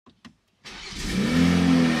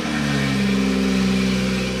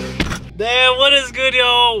Damn, what is good,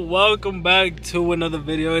 y'all? Welcome back to another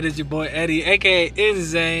video. It is your boy Eddie, aka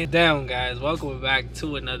Inzane. Damn, guys, welcome back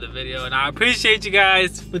to another video, and I appreciate you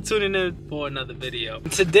guys for tuning in for another video.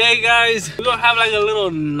 Today, guys, we're gonna have like a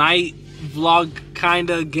little night vlog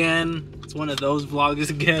kinda again. It's one of those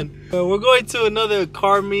vlogs again. We're going to another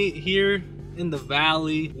car meet here in the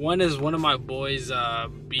valley. One is one of my boys,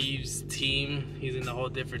 Beeves' team. He's in a whole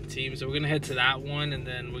different team, so we're gonna head to that one, and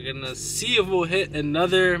then we're gonna see if we'll hit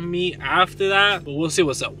another meet after that, but we'll see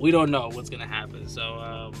what's up. We don't know what's gonna happen,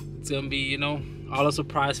 so it's gonna be, you know, all a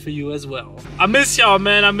surprise for you as well. I miss y'all,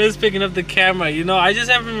 man. I miss picking up the camera. You know, I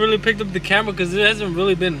just haven't really picked up the camera because there hasn't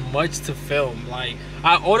really been much to film. Like,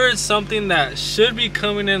 I ordered something that should be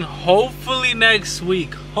coming in hopefully next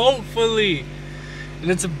week, hopefully. And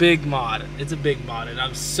it's a big mod. It's a big mod, and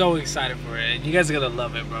I'm so excited for it. And you guys are gonna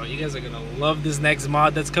love it, bro. You guys are gonna love this next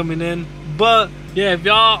mod that's coming in. But yeah, if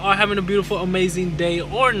y'all are having a beautiful, amazing day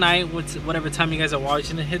or night, whatever time you guys are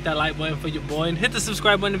watching, hit that like button for your boy, and hit the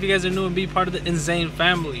subscribe button if you guys are new and be part of the Inzane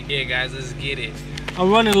family. Yeah, guys, let's get it. I'm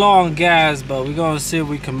running low on gas, but we're gonna see if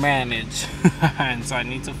we can manage. And so I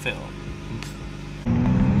need to fill.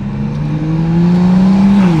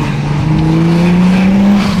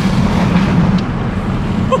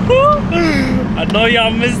 I know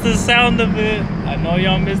y'all missed the sound of it. I know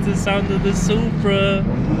y'all missed the sound of the Supra.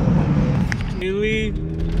 Really?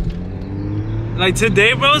 Like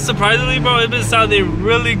today, bro, surprisingly, bro, it's been sounding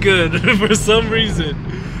really good for some reason.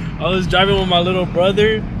 I was driving with my little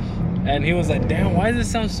brother, and he was like, damn, why does it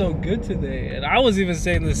sound so good today? And I was even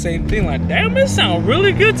saying the same thing, like, damn, it sounds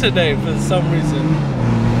really good today for some reason.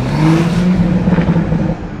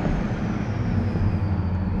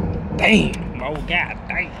 Damn, oh god,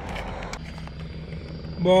 damn.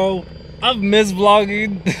 Bro, I've missed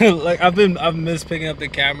vlogging. Like I've missed picking up the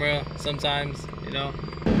camera sometimes, you know.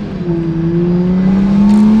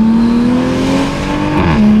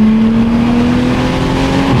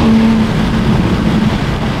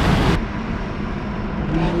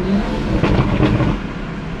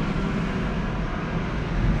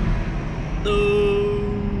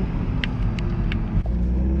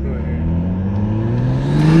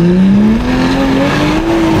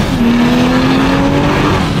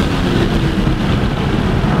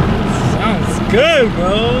 Good,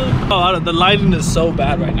 bro. Oh, the lighting is so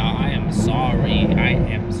bad right now. I am sorry. I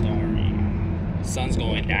am sorry. The sun's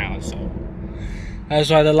going down, so that's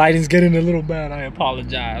why the lighting's getting a little bad. I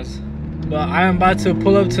apologize. But I am about to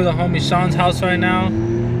pull up to the homie Sean's house right now.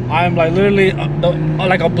 I am like literally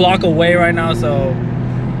like a block away right now, so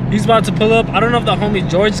he's about to pull up. I don't know if the homie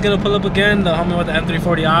George is gonna pull up again, the homie with the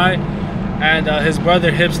M340i, and his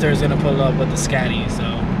brother Hipster is gonna pull up with the Scatty.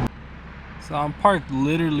 So I'm parked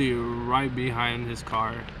literally right behind his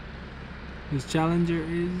car. His Challenger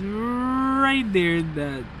is right there.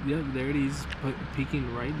 Yep, there it is,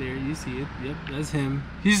 peeking right there. You see it? Yep, that's him.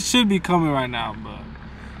 He should be coming right now, but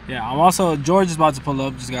yeah. I'm also, George is about to pull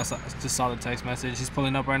up. Just saw the text message. He's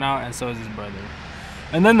pulling up right now, and so is his brother.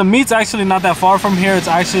 And then the meet's actually not that far from here. It's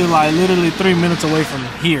actually like literally 3 minutes away from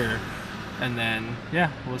here. And then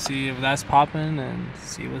yeah, we'll see if that's popping and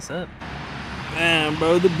see what's up. Man,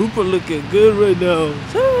 bro, the booper looking good right now.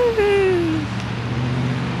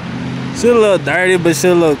 She a little dirty, but she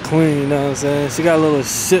a little clean, you know what I'm saying? She got a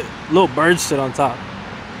little bird shit on top.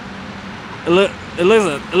 It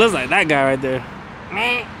looks like that guy right there.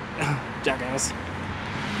 Jackass.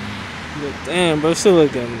 But damn, bro, she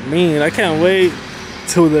looking mean. I can't wait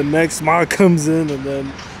till the next mod comes in, and then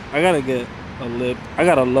I gotta get a lip. I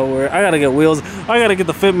gotta lower it. I gotta get wheels. I gotta get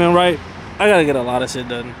the fitment right. I gotta get a lot of shit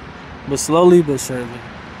done. But slowly but surely.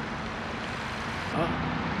 Oh,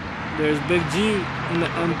 there's Big G in the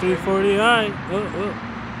M340i. Oh.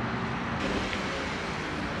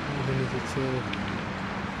 I need to chill.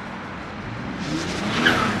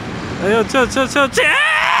 Hey, yo, chill.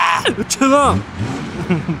 Chill out.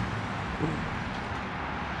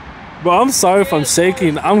 Bro, I'm sorry if I'm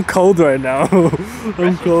shaking. I'm cold right now.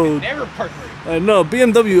 I'm cold. Never park right. I know,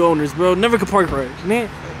 BMW owners, bro, never could park right. Man.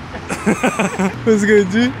 What's good,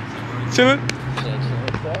 G? Chillin'?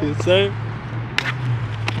 Yes, sir.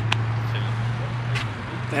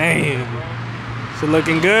 Damn. She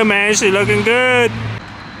looking good, man. She looking good.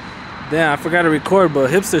 Damn, I forgot to record, but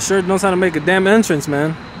Hipster sure knows how to make a damn entrance,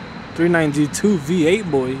 man. 39G2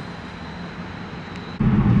 V8, boy.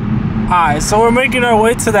 Alright, so we're making our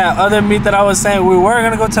way to that other meet that I was saying. We were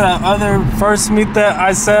going to go to that other first meet that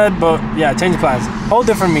I said, but yeah, change of plans. Whole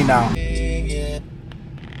different meet now.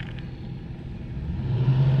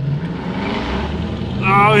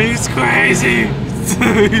 Oh, he's crazy.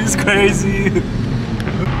 He's crazy.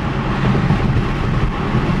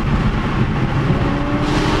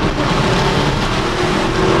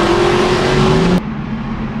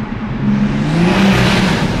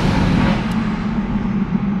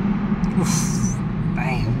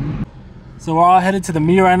 So we're all headed to the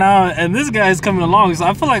meet right now, and this guy is coming along. So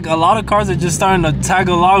I feel like a lot of cars are just starting to tag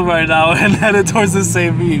along right now and headed towards the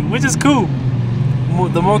same meet, which is cool.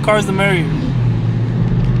 The more cars, the merrier.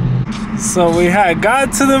 So we had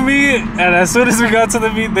got to the meet, and as soon as we got to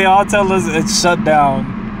the meet, they all tell us it's shut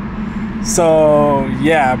down. So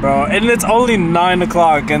yeah, bro, and it's only 9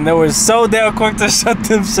 o'clock, and they were so damn quick to shut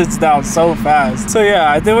them shits down so fast. So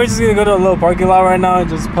yeah, I think we're just gonna go to a little parking lot right now and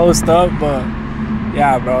just post up. But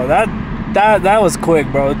yeah, bro, that was quick,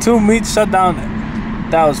 bro. 2 meets shut down.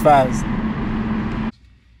 That was fast.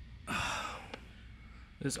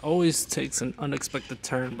 This always takes an unexpected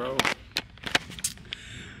turn, bro.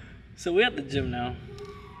 So we're at the gym now.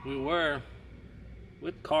 We were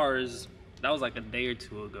with cars. That was like a day or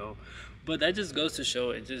two ago. But that just goes to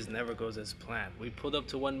show it just never goes as planned. We pulled up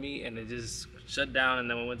to one meet and it just shut down, and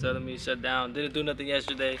then we went to other meet, shut down. Didn't do nothing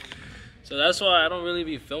yesterday. So that's why I don't really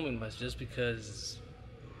be filming much, just because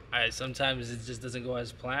sometimes it just doesn't go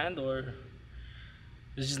as planned, or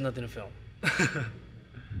there's just nothing to film.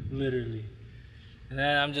 Literally. And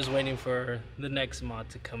then I'm just waiting for the next mod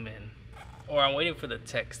to come in. Or I'm waiting for the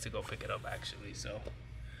text to go pick it up, actually. So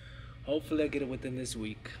hopefully I get it within this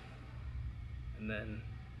week. And then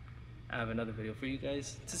I have another video for you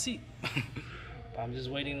guys to see. I'm just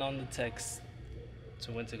waiting on the text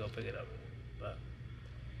to when to go pick it up. But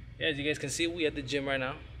yeah, as you guys can see, we at the gym right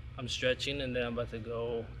now. I'm stretching, and then I'm about to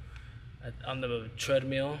go on the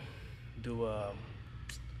treadmill, do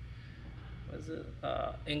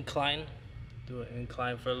incline. Do an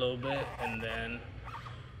incline for a little bit, and then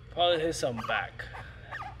probably hit some back.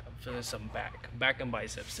 I'm feeling some back and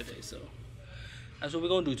biceps today, so that's what we're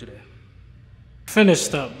gonna do today.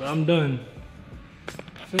 Finished up, I'm done.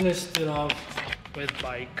 Finished it off with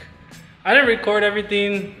bike. I didn't record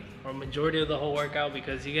everything or majority of the whole workout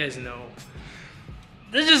because you guys know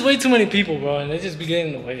there's just way too many people, bro, and they just be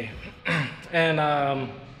getting in the way. And I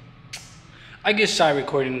get shy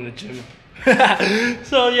recording in the gym.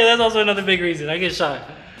 So yeah, that's also another big reason. I get shy.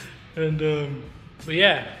 And but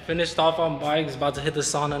yeah, finished off on bikes, about to hit the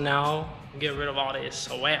sauna now, get rid of all this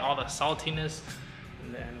sweat, all the saltiness,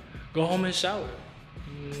 and then go home and shower.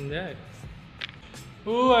 Yeah.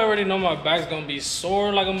 Ooh, I already know my back's gonna be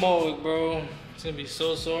sore like a mug, bro. It's gonna be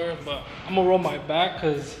so sore, but I'm gonna roll my back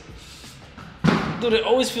because, dude, it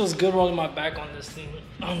always feels good rolling my back on this thing.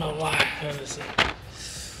 I don't know why. Let me see.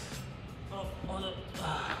 Oh, hold up.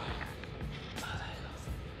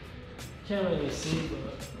 Can't really see,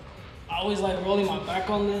 but I always like rolling my back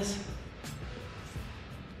on this.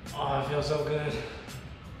 Oh, it feels so good.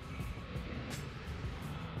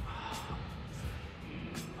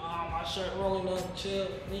 Oh, my shirt rolling up, chill.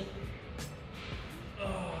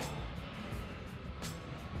 Oh.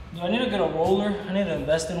 Do I need to get a roller? I need to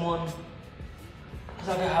invest in one. Cause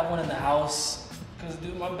I gotta have one in the house. Cause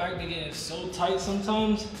dude, my back be getting so tight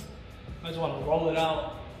sometimes. I just want to roll it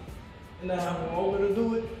out, and then have a roller to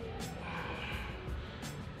do it.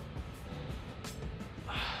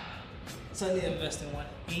 So I need to invest in one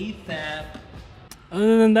ASAP.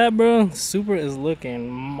 Other than that, bro, Supra is looking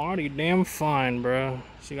mighty damn fine, bro.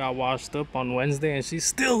 She got washed up on Wednesday and she's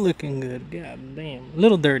still looking good. God damn. A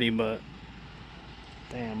little dirty, but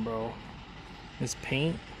damn, bro. This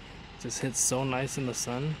paint just hits so nice in the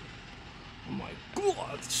sun. Oh my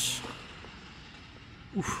gosh.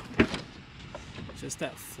 Oof. Just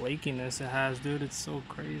that flakiness it has, dude. It's so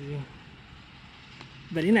crazy.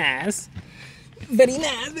 Very nice. Very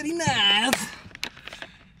nice, very nice.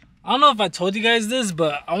 I don't know if I told you guys this,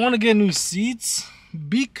 but I want to get new seats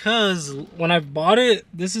because when I bought it,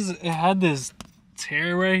 it had this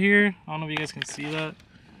tear right here. I don't know if you guys can see that.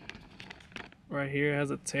 Right here it has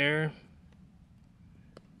a tear.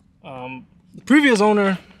 The previous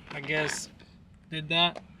owner, I guess, did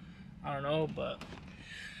that. I don't know, but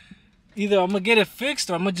either I'm gonna get it fixed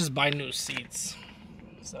or I'm gonna just buy new seats.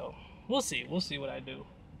 So we'll see what I do.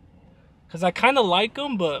 Cause I kind of like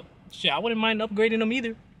them, but shit, I wouldn't mind upgrading them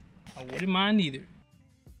either. I wouldn't mind either.